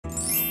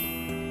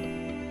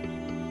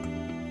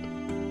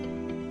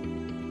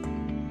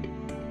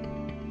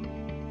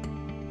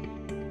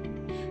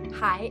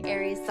Hi,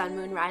 Aries, Sun,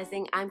 Moon,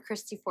 Rising. I'm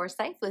Christy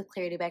Forsyth with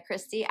Clarity by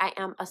Christy. I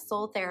am a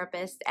soul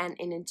therapist and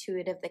an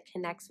intuitive that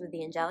connects with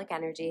the angelic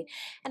energy,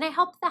 and I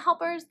help the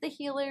helpers, the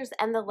healers,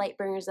 and the light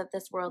bringers of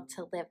this world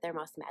to live their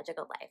most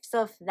magical life.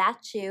 So if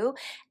that's you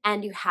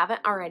and you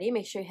haven't already,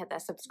 make sure you hit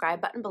that subscribe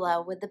button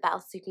below with the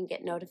bell so you can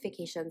get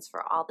notifications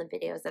for all the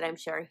videos that I'm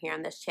sharing here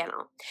on this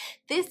channel.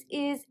 This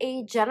is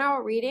a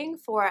general reading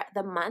for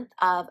the month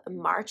of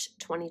March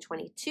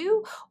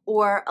 2022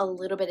 or a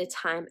little bit of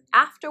time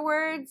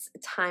afterwards.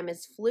 Time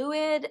is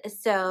fluid,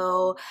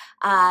 so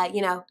I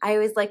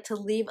always like to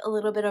leave a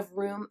little bit of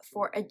room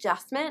for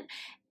adjustment.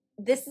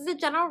 This is a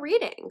general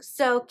reading,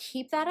 so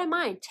keep that in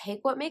mind.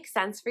 Take what makes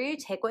sense for you,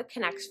 take what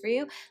connects for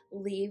you,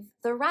 leave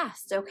the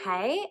rest,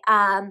 okay?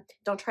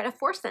 Don't try to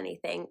force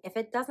anything if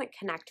it doesn't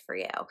connect for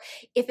you.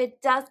 If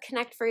it does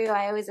connect for you,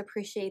 I always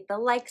appreciate the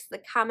likes,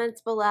 the comments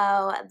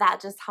below.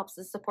 That just helps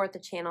to support the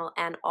channel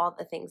and all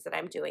the things that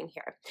I'm doing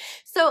here.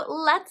 So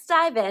let's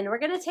dive in. We're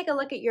going to take a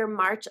look at your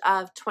March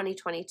of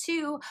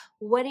 2022.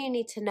 What do you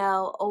need to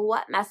know?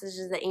 What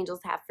messages the angels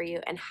have for you,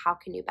 and how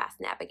can you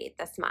best navigate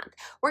this month?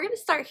 We're going to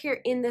start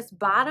here in this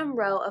bottom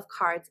row of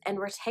cards, and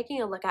we're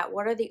taking a look at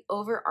what are the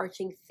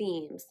overarching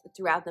themes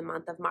throughout the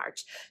month of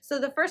March. So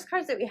the first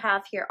cards that we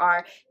have here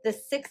are the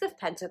Six of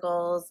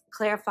Pentacles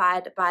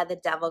clarified by the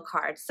Devil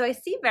card. So I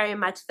see very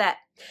much that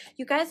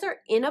you guys are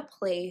in a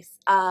place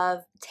of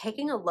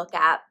taking a look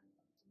at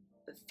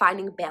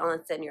finding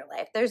balance in your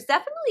life. There's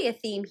definitely a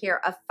theme here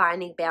of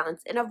finding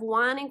balance and of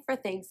wanting for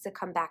things to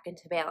come back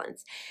into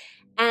balance.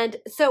 And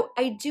so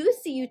I do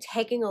see you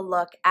taking a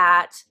look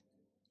at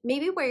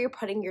maybe where you're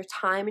putting your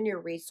time and your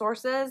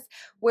resources,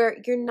 where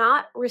you're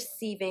not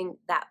receiving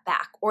that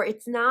back, or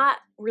it's not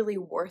really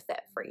worth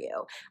it for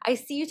you. I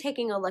see you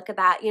taking a look at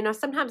that. You know,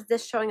 sometimes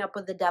this showing up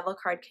with the Devil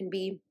card can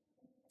be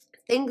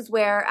things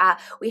where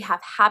we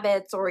have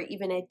habits or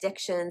even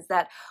addictions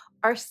that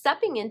are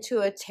stepping into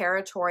a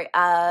territory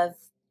of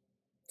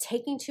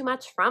taking too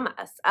much from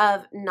us,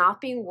 of not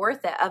being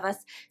worth it, of us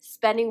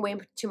spending way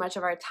too much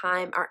of our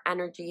time, our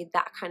energy,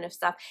 that kind of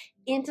stuff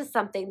into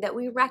something that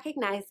we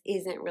recognize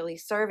isn't really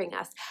serving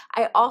us.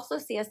 I also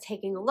see us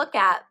taking a look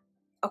at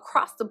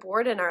across the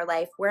board in our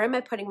life, where am I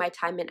putting my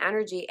time and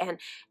energy, and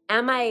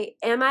am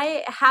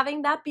I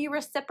having that be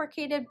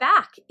reciprocated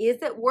back?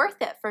 Is it worth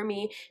it for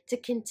me to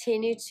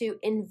continue to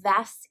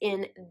invest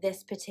in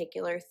this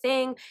particular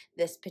thing,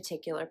 this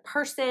particular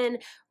person?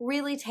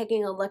 Really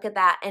taking a look at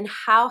that, and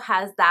how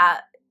has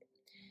that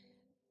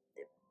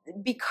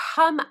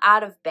become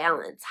out of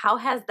balance? How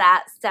has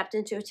that stepped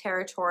into a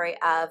territory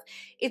of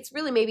it's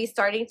really maybe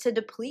starting to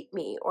deplete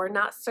me or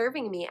not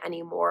serving me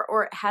anymore,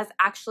 or it has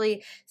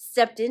actually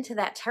stepped into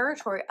that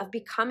territory of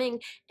becoming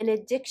an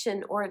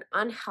addiction or an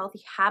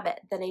unhealthy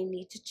habit that I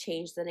need to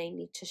change, that I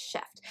need to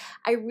shift?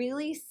 I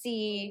really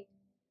see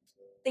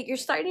that you're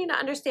starting to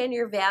understand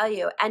your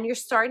value, and you're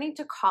starting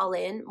to call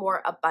in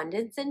more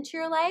abundance into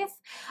your life,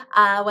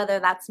 whether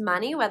that's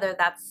money, whether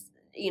that's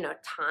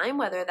time,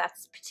 whether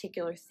that's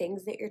particular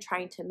things that you're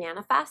trying to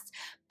manifest.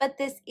 But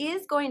this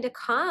is going to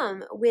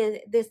come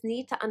with this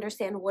need to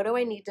understand, what do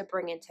I need to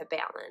bring into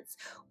balance?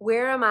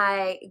 Where am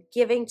I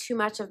giving too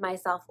much of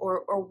myself,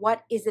 or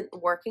what isn't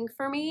working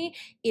for me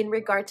in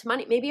regard to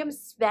money? Maybe I'm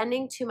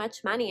spending too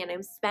much money and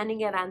I'm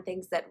spending it on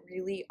things that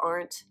really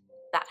aren't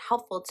that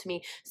helpful to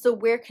me. So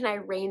where can I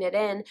rein it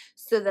in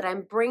so that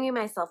I'm bringing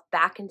myself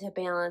back into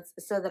balance,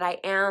 so that I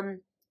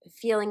am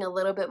feeling a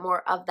little bit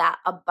more of that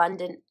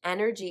abundant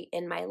energy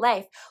in my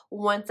life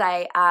once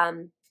I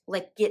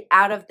get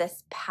out of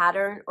this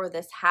pattern or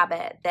this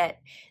habit that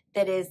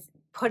is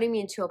putting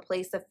me into a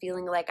place of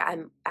feeling like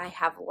I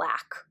have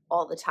lack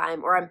all the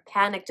time, or I'm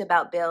panicked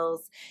about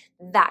bills,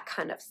 that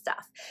kind of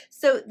stuff.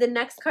 So the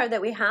next card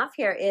that we have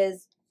here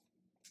is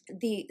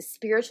the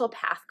Spiritual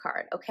Path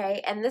card,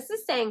 okay? And this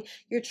is saying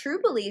your true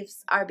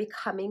beliefs are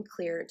becoming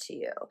clearer to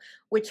you,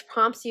 which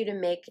prompts you to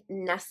make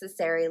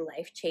necessary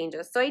life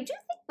changes. So I do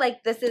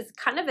think this is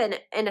kind of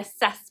an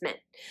assessment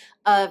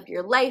of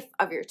your life,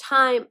 of your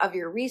time, of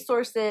your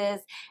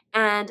resources,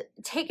 and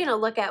taking a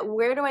look at,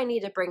 where do I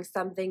need to bring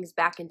some things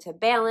back into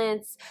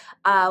balance?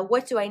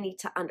 What do I need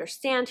to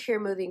understand here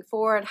moving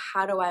forward?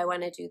 How do I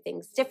want to do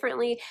things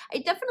differently? I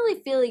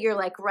definitely feel you're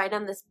right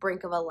on this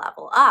brink of a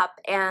level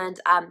up, and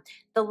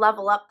the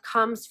level up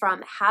comes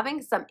from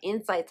having some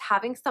insights,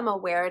 having some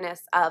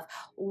awareness of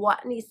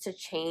what needs to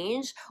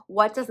change,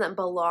 what doesn't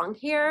belong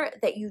here,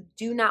 that you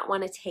do not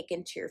want to take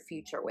into your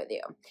future with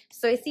you.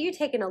 So I see you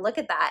taking a look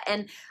at that,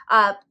 and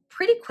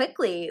pretty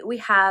quickly we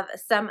have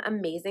some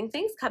amazing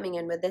things coming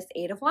in with this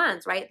Eight of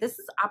Wands, right? This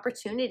is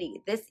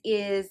opportunity. This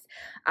is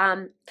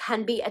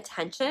can be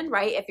attention,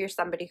 right? If you're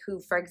somebody who,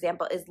 for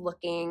example, is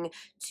looking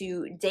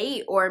to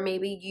date, or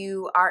maybe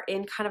you are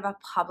in kind of a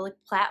public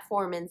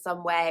platform in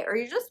some way, or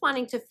you're just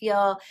wanting to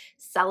feel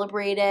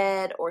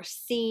celebrated or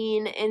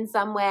seen in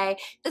some way.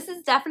 This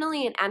is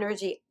definitely an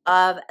energy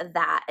of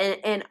that,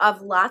 and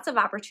of lots of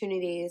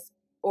opportunities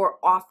or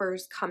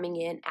offers coming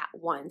in at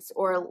once,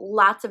 or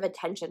lots of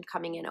attention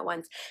coming in at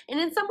once. And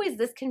in some ways,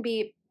 this can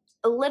be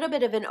a little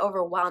bit of an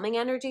overwhelming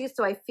energy.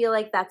 So I feel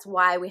like that's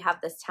why we have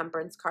this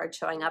Temperance card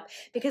showing up,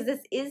 because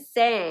this is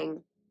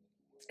saying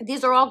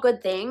these are all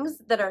good things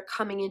that are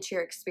coming into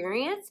your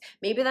experience.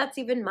 Maybe that's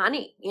even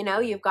money. You know,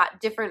 you've got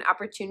different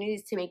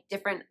opportunities to make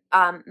different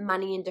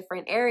money in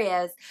different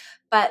areas,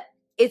 but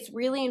it's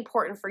really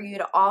important for you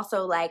to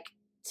also like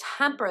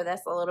temper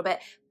this a little bit,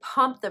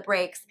 pump the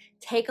brakes,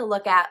 take a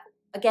look at,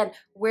 again,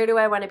 where do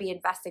I want to be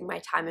investing my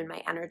time and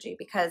my energy?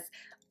 Because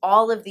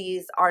all of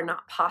these are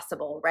not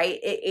possible, right?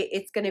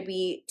 It's going to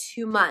be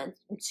too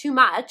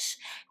much.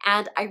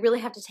 And I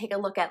really have to take a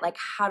look at like,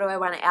 how do I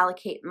want to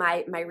allocate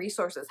my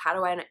resources? How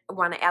do I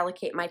want to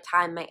allocate my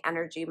time, my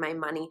energy, my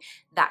money,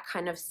 that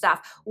kind of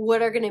stuff?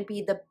 What are going to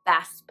be the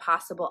best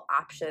possible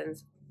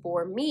options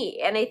for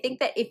me? And I think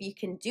that if you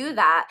can do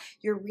that,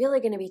 you're really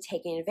going to be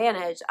taking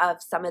advantage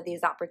of some of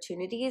these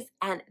opportunities,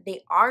 and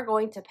they are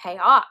going to pay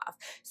off.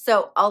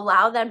 So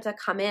allow them to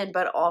come in,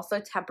 but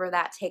also temper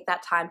that, take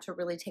that time to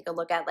really take a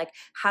look at like,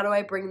 how do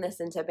I bring this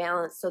into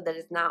balance so that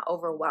it's not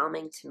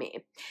overwhelming to me?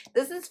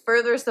 This is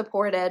further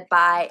supported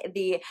by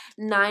the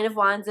Nine of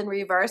Wands in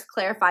reverse,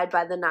 clarified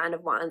by the Nine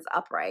of Wands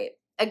upright.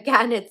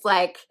 Again, it's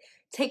like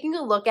taking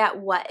a look at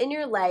what in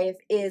your life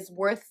is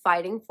worth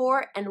fighting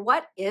for and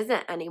what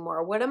isn't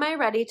anymore. What am I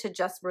ready to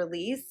just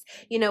release?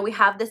 You know, we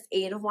have this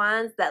Eight of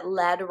Wands that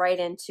led right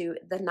into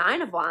the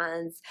Nine of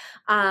Wands.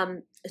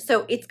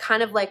 So it's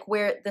kind of like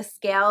where the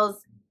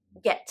scales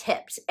get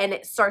tipped and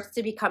it starts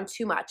to become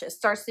too much. It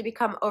starts to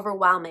become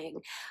overwhelming.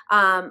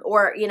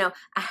 Or, you know,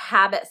 a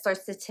habit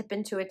starts to tip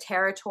into a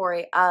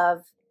territory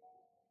of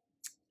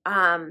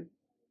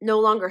no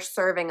longer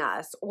serving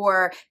us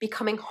or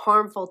becoming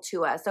harmful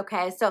to us.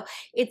 Okay, so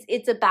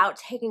it's about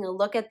taking a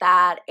look at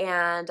that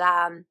and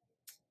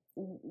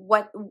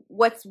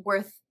what's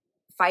worth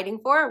fighting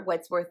for,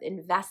 what's worth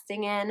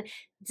investing in.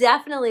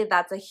 Definitely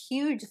that's a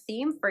huge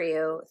theme for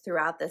you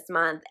throughout this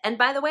month. And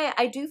by the way,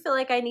 I do feel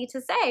like I need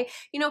to say,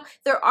 you know,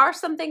 there are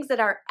some things that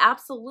are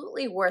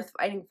absolutely worth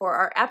fighting for,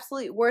 are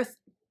absolutely worth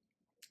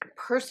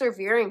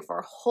persevering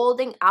for,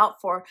 holding out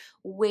for,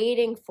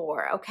 waiting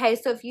for. Okay,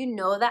 so if you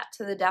know that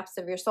to the depths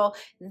of your soul,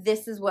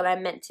 this is what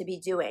I'm meant to be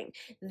doing.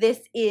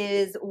 This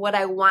is what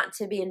I want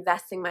to be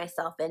investing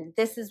myself in.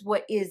 This is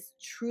what is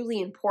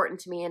truly important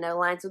to me, and it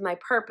aligns with my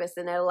purpose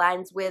and it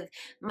aligns with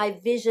my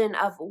vision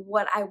of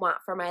what I want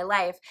for my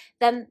life.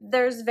 Then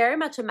there's very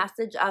much a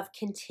message of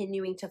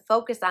continuing to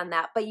focus on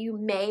that, but you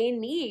may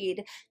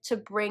need to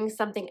bring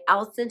something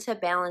else into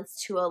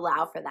balance to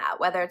allow for that,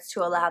 whether it's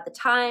to allow the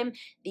time,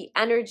 the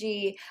energy,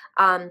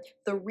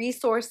 the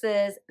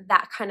resources,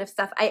 that kind of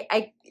stuff.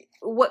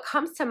 What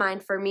comes to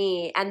mind for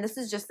me, and this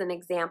is just an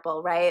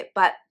example, right?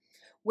 But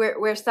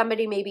where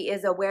somebody maybe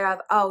is aware of,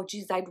 oh,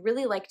 geez, I'd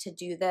really like to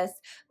do this,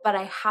 but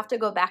I have to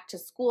go back to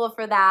school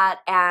for that.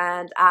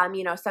 And,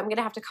 you know, so I'm going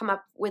to have to come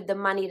up with the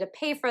money to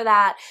pay for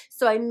that.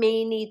 So I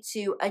may need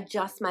to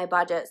adjust my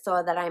budget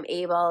so that I'm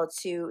able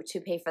to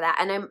pay for that.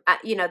 And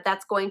you know,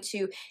 that's going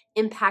to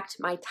impact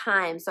my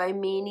time. So I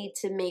may need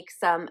to make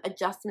some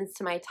adjustments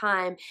to my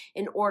time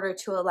in order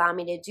to allow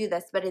me to do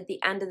this. But at the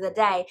end of the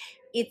day,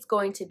 it's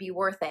going to be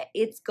worth it.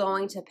 It's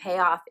going to pay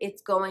off.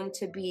 It's going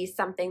to be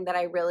something that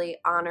I really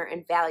honor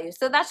and value.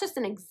 So that's just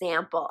an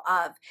example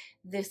of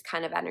this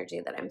kind of energy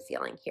that I'm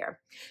feeling here.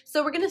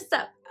 So we're going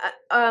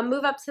to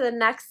move up to the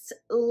next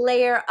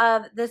layer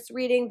of this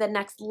reading, the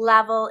next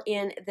level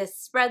in this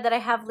spread that I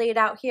have laid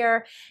out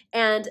here.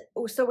 And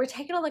so we're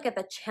taking a look at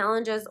the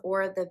challenges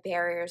or the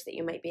barriers that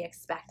you might be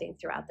expecting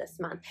throughout this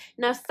month.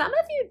 Now, some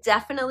of you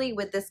definitely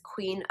with this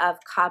Queen of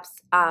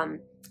Cups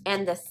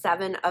and the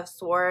Seven of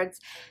Swords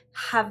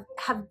have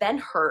been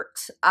hurt,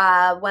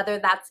 whether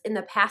that's in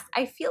the past.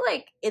 I feel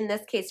like in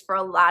this case, for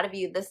a lot of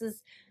you, this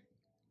is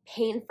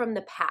pain from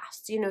the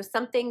past, you know,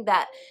 something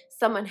that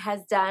someone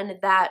has done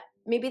that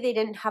maybe they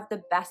didn't have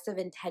the best of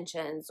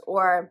intentions,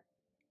 or,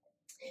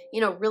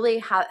 you know, really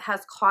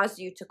has caused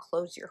you to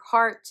close your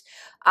heart,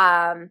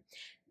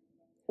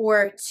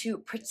 or to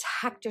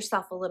protect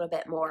yourself a little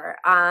bit more.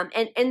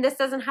 And this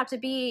doesn't have to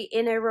be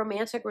in a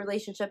romantic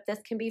relationship. This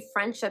can be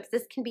friendships.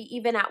 This can be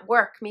even at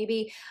work.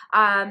 Maybe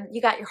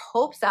you got your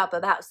hopes up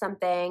about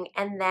something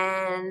and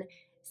then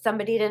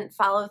somebody didn't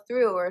follow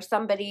through, or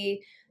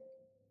somebody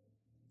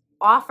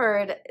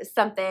offered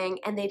something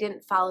and they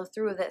didn't follow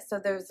through with it. So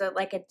there's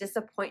like a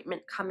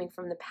disappointment coming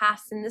from the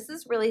past. And this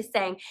is really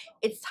saying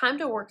it's time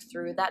to work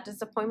through that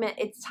disappointment.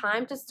 It's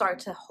time to start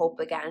to hope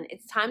again.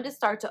 It's time to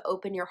start to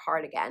open your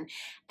heart again.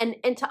 And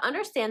to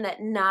understand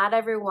that not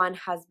everyone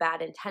has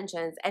bad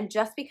intentions. And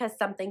just because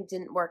something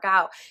didn't work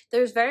out,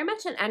 there's very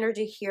much an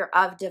energy here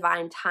of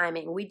divine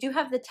timing. We do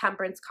have the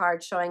Temperance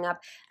card showing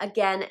up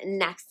again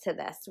next to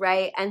this,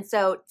 right? And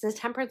so it's a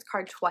Temperance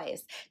card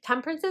twice.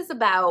 Temperance is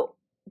about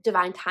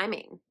divine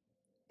timing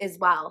as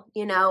well,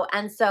 you know,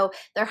 and so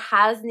there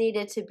has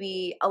needed to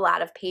be a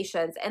lot of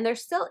patience, and there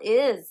still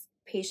is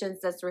patience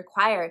that's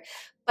required,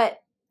 but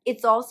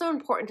it's also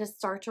important to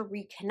start to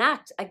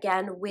reconnect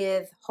again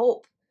with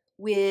hope,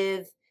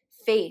 with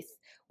faith,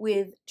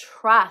 with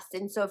trust.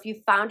 And so if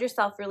you found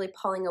yourself really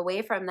pulling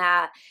away from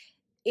that,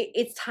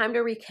 it's time to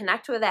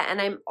reconnect with it.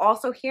 And I'm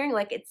also hearing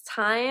like it's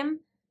time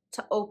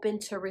to open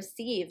to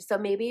receive. So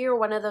maybe you're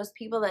one of those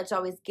people that's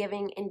always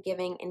giving and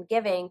giving and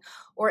giving,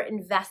 or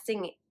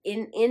investing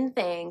in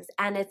things,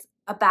 and it's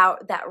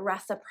about that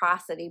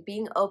reciprocity,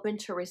 being open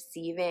to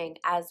receiving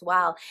as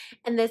well.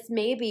 And this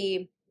may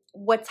be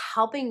what's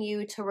helping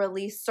you to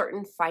release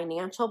certain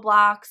financial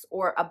blocks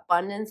or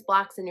abundance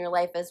blocks in your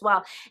life as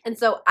well. And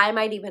so I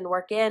might even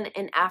work in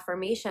an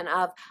affirmation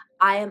of,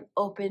 I am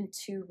open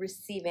to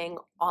receiving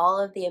all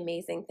of the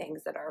amazing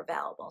things that are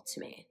available to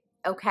me.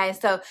 Okay,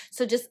 so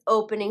just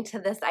opening to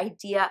this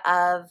idea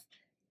of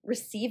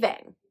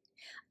receiving.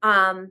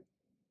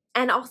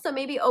 And also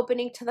maybe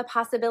opening to the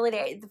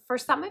possibility. For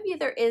some of you,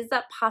 there is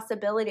that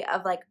possibility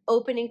of like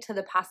opening to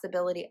the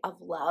possibility of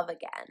love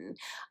again.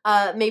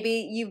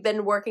 Maybe you've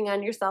been working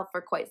on yourself for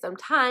quite some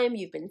time.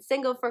 You've been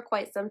single for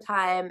quite some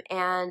time,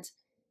 and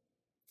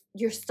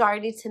you're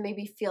starting to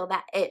maybe feel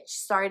that itch,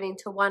 starting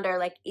to wonder,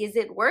 like, is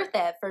it worth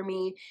it for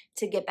me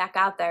to get back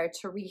out there,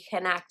 to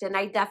reconnect? And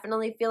I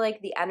definitely feel like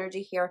the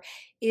energy here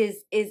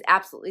is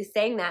absolutely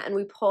saying that. And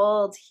we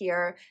pulled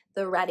here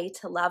the Ready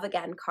to Love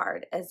Again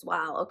card as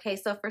well. Okay,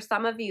 so for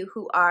some of you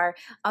who are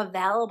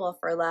available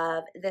for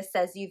love, this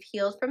says you've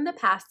healed from the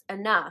past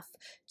enough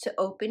to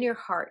open your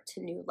heart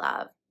to new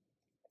love.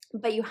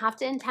 But you have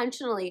to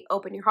intentionally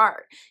open your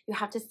heart. You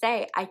have to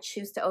say, I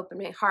choose to open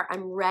my heart.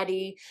 I'm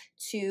ready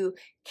to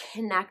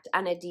connect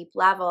on a deep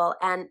level,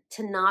 and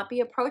to not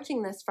be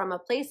approaching this from a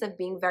place of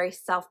being very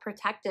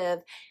self-protective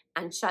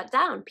and shut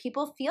down.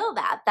 People feel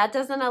that. That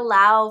doesn't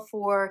allow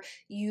for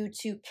you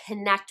to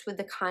connect with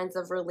the kinds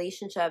of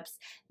relationships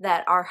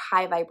that are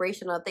high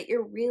vibrational, that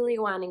you're really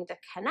wanting to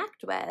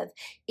connect with,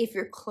 if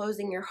you're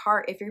closing your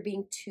heart, if you're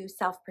being too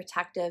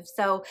self-protective.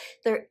 So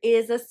there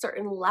is a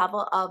certain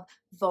level of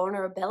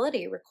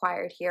vulnerability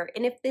required here.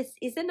 And if this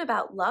isn't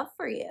about love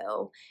for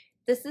you,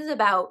 this is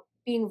about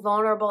being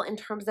vulnerable in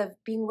terms of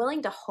being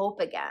willing to hope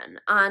again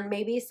on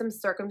maybe some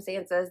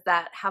circumstances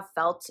that have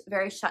felt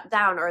very shut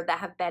down or that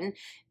have been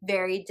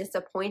very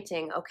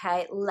disappointing.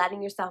 Okay,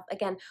 letting yourself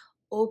again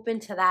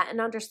open to that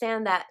and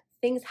understand that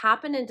things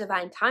happen in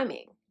divine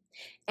timing.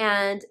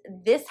 And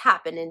this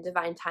happened in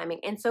divine timing.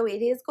 And so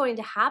it is going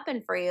to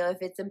happen for you if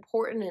it's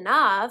important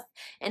enough,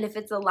 and if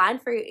it's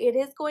aligned for you, it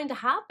is going to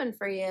happen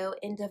for you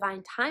in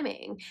divine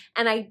timing.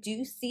 And I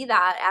do see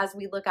that as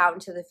we look out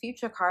into the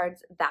future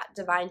cards, that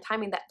divine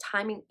timing, that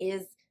timing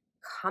is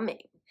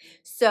coming.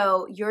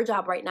 So your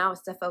job right now is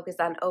to focus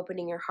on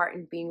opening your heart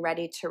and being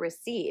ready to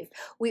receive.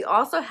 We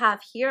also have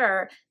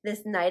here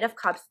this Knight of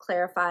Cups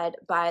clarified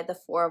by the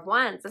Four of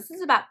Wands. This is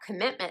about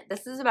commitment.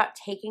 This is about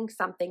taking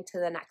something to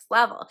the next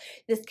level.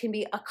 This can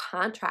be a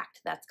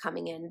contract that's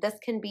coming in. This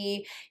can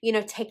be, you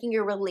know, taking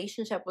your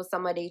relationship with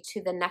somebody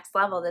to the next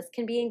level. This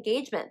can be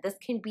engagement. This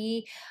can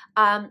be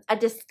a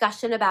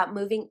discussion about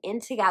moving in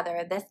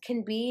together. This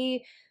can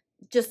be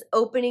just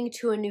opening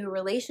to a new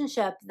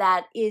relationship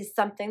that is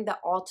something that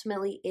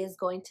ultimately is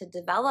going to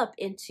develop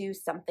into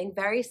something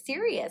very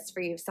serious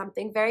for you,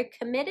 something very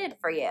committed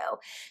for you.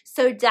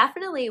 So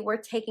definitely we're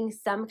taking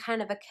some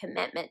kind of a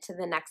commitment to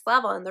the next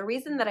level. And the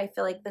reason that I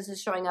feel like this is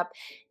showing up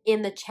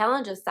in the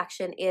challenges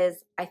section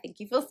is I think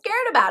you feel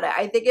scared about it.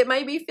 I think it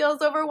might be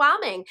feels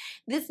overwhelming.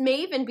 This may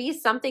even be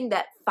something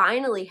that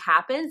finally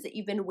happens that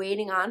you've been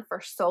waiting on for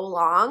so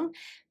long.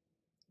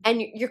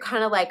 And you're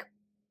kind of like,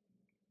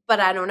 but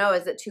I don't know,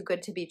 is it too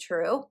good to be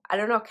true? I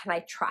don't know, can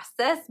I trust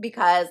this?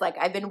 Because like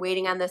I've been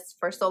waiting on this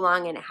for so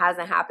long and it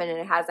hasn't happened and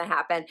it hasn't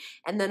happened.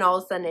 And then all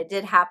of a sudden it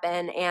did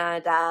happen,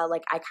 and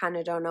like I kind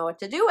of don't know what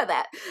to do with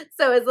it.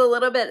 So it's a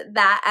little bit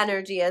that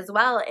energy as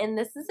well. And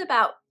this is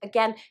about,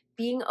 again,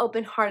 being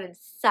open-hearted,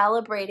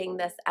 celebrating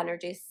this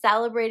energy,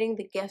 celebrating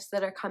the gifts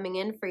that are coming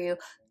in for you.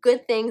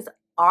 Good things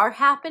are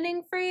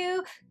happening for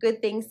you.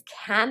 Good things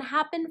can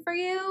happen for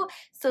you.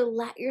 So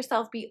let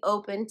yourself be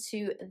open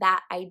to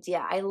that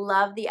idea. I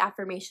love the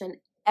affirmation,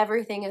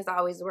 everything is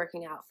always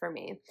working out for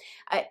me.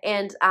 I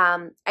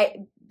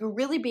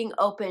really being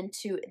open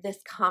to this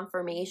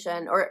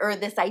confirmation or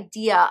this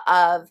idea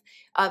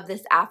of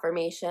this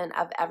affirmation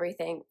of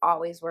everything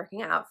always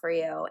working out for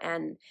you,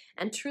 and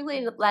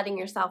truly letting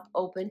yourself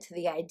open to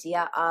the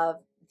idea of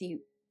the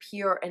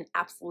pure and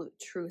absolute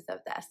truth of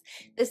this.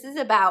 This is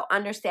about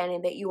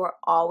understanding that you are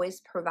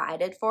always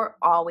provided for,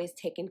 always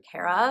taken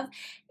care of,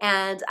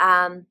 and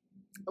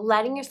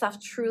letting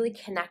yourself truly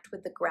connect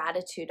with the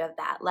gratitude of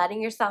that, letting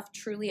yourself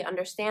truly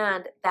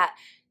understand that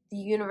the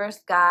universe,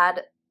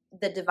 God,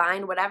 the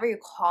divine, whatever you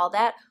call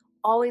that,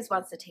 always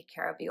wants to take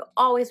care of you,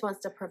 always wants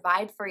to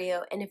provide for you.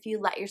 And if you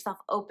let yourself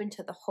open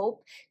to the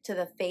hope, to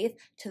the faith,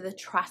 to the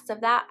trust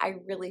of that, I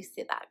really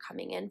see that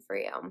coming in for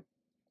you.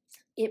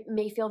 it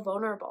may feel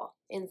vulnerable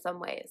in some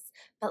ways,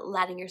 but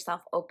letting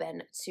yourself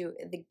open to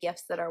the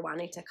gifts that are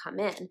wanting to come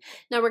in.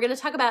 Now we're going to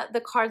talk about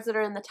the cards that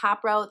are in the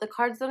top row. The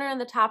cards that are in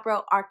the top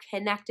row are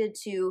connected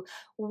to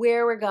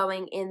where we're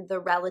going in the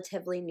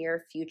relatively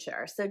near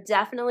future. So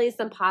definitely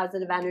some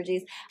positive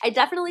energies. I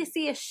definitely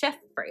see a shift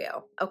for you,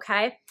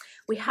 okay?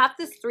 We have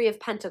this Three of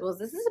Pentacles.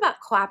 This is about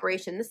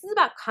cooperation. This is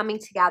about coming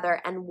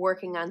together and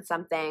working on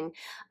something.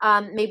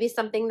 Maybe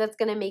something that's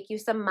going to make you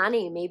some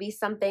money. Maybe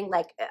something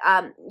like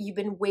you've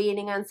been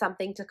waiting on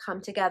something to come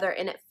together,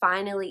 and it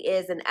finally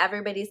is, and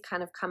everybody's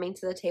kind of coming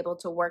to the table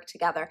to work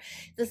together.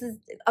 This is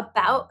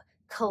about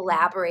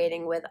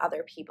collaborating with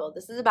other people.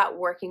 This is about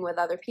working with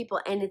other people,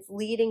 and it's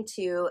leading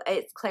to,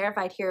 it's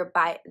clarified here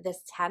by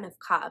this 10 of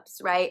Cups,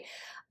 right?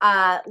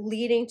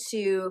 Leading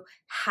to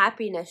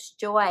happiness,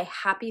 joy,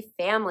 happy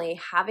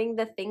family, having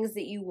the things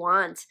that you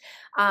want,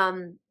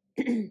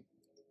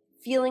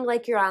 feeling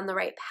like you're on the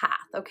right path,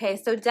 okay?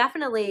 So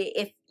definitely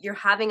if you're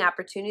having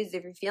opportunities,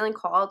 if you're feeling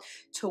called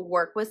to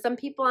work with some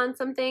people on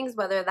some things,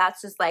 whether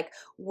that's just like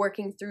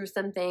working through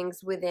some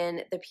things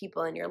within the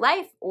people in your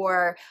life,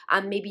 or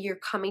maybe you're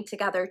coming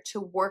together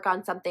to work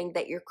on something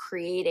that you're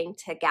creating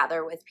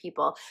together with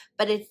people,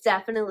 but it's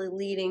definitely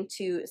leading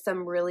to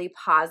some really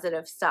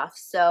positive stuff.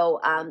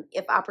 So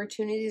if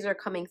opportunities are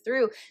coming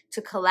through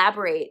to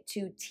collaborate,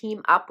 to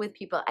team up with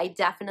people, I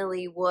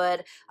definitely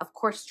would, of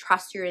course,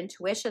 trust your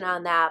intuition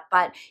on that.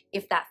 But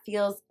if that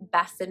feels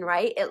best and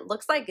right, it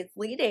looks like it's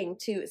leading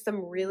to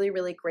some really,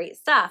 really great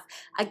stuff.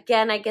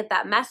 Again, I get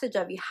that message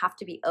of you have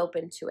to be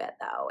open to it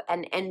though,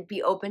 and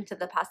be open to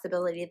the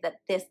possibility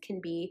that this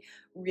can be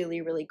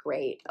really, really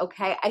great.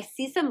 Okay, I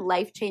see some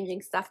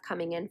life-changing stuff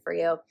coming in for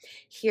you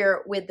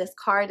here with this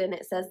card, and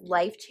it says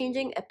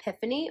life-changing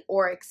epiphany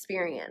or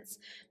experience.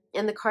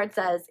 And the card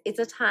says, it's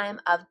a time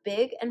of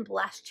big and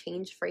blessed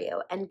change for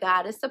you, and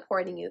God is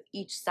supporting you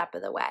each step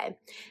of the way.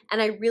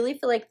 And I really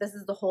feel like this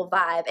is the whole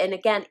vibe. And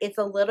again, it's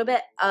a little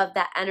bit of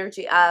that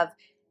energy of,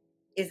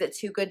 is it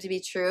too good to be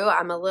true?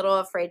 I'm a little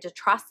afraid to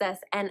trust this.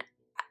 And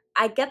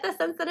I get the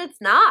sense that it's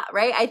not,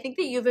 right? I think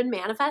that you've been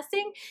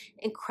manifesting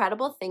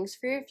incredible things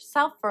for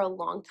yourself for a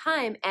long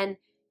time, and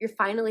you're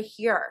finally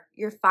here.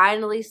 You're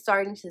finally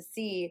starting to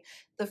see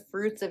the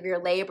fruits of your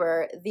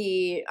labor,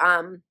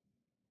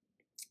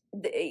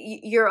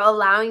 you're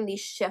allowing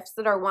these shifts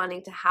that are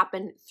wanting to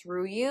happen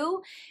through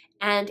you,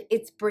 and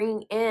it's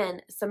bringing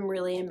in some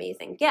really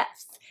amazing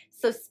gifts.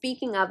 So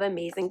speaking of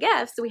amazing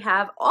gifts, we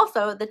have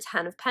also the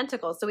 10 of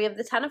Pentacles. So we have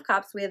the 10 of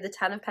Cups, we have the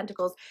 10 of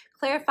Pentacles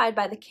clarified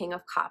by the King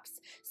of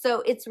Cups.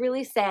 So it's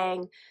really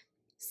saying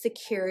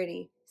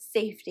security,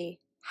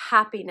 safety,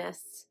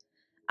 happiness,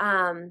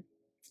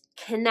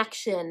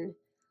 connection,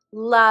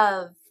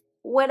 love,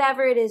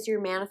 whatever it is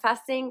you're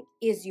manifesting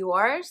is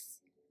yours.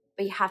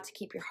 But you have to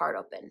keep your heart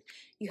open.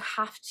 You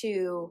have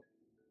to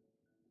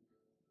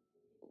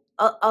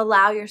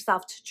allow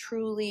yourself to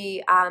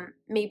truly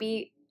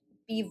maybe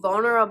be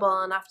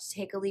vulnerable enough to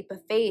take a leap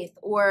of faith,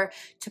 or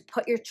to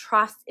put your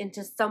trust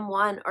into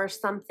someone or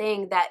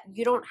something that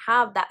you don't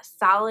have that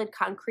solid,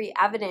 concrete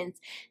evidence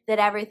that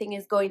everything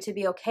is going to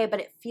be okay, but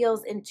it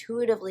feels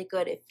intuitively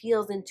good. It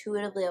feels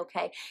intuitively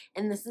okay.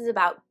 And this is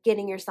about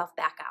getting yourself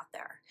back out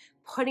there,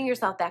 putting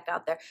yourself back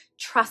out there,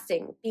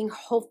 trusting, being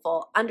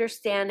hopeful,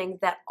 understanding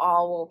that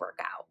all will work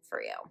out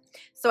for you.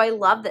 So I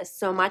love this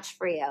so much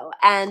for you.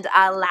 And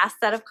last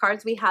set of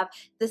cards, we have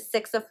the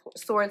 6 of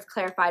Swords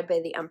clarified by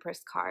the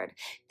Empress card.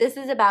 This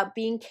is about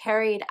being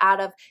carried out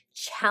of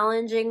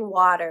challenging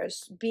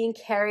waters, being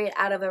carried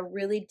out of a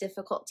really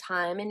difficult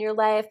time in your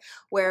life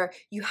where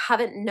you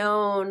haven't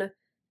known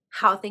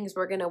how things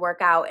were going to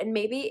work out. And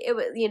maybe it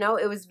was, you know,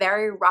 it was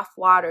very rough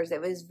waters.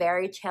 It was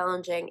very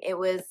challenging. It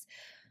was,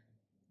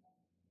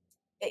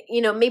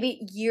 you know,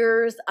 maybe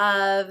years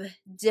of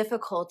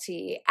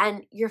difficulty,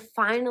 and you're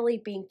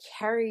finally being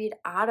carried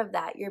out of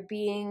that. You're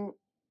being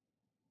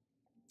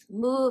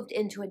moved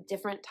into a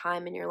different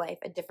time in your life,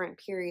 a different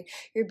period.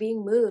 You're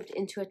being moved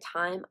into a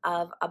time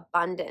of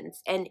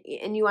abundance, and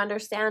you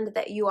understand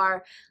that you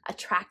are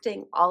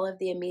attracting all of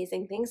the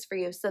amazing things for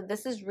you. So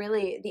this is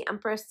really the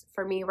Empress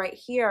for me right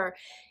here,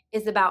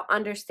 is about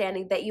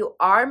understanding that you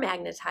are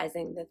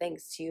magnetizing the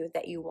things to you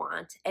that you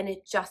want, and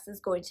it just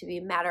is going to be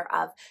a matter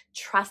of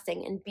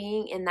trusting and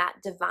being in that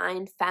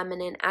divine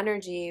feminine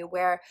energy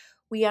where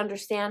we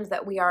understand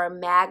that we are a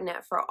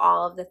magnet for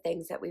all of the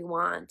things that we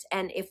want.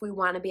 And if we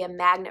want to be a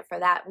magnet for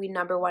that, we,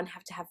 number one,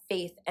 have to have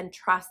faith and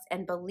trust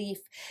and belief.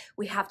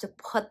 We have to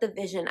put the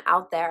vision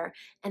out there,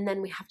 and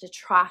then we have to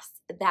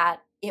trust that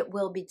it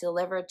will be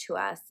delivered to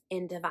us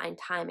in divine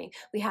timing.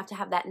 We have to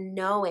have that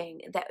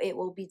knowing that it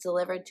will be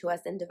delivered to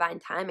us in divine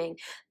timing.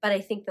 But I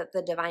think that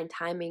the divine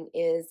timing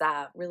is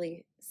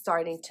really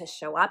starting to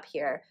show up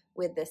here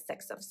with this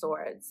 6 of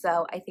Swords.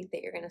 So I think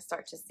that you're going to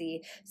start to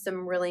see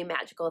some really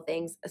magical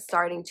things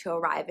starting to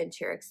arrive into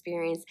your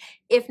experience,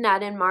 if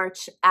not in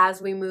March,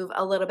 as we move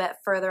a little bit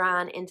further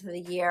on into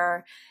the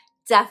year.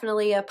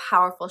 Definitely a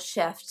powerful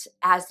shift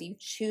as you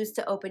choose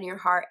to open your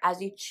heart,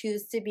 as you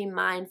choose to be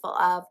mindful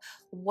of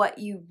what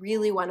you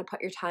really want to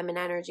put your time and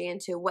energy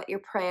into, what your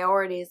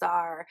priorities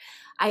are,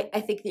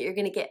 I think that you're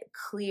going to get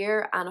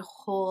clear on a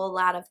whole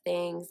lot of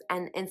things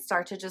and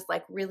start to just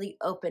like really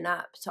open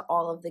up to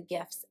all of the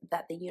gifts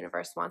that the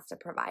universe wants to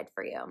provide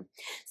for you.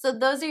 So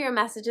those are your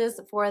messages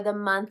for the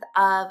month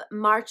of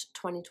March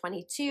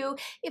 2022.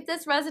 If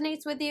this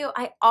resonates with you,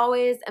 I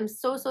always am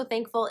so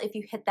thankful if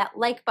you hit that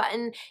like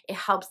button. It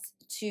helps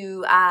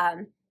to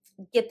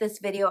get this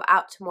video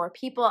out to more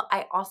people.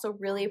 I also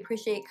really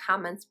appreciate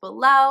comments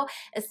below,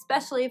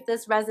 especially if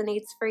this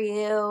resonates for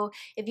you.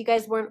 If you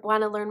guys want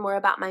to learn more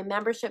about my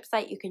membership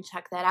site, you can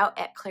check that out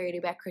at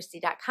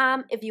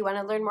claritybychristy.com. If you want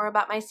to learn more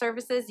about my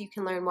services, you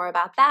can learn more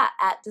about that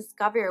at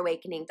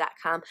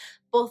discoverawakening.com.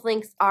 Both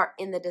links are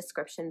in the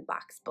description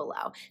box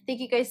below. Thank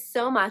you guys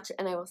so much,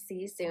 and I will see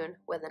you soon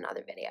with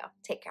another video.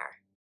 Take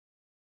care.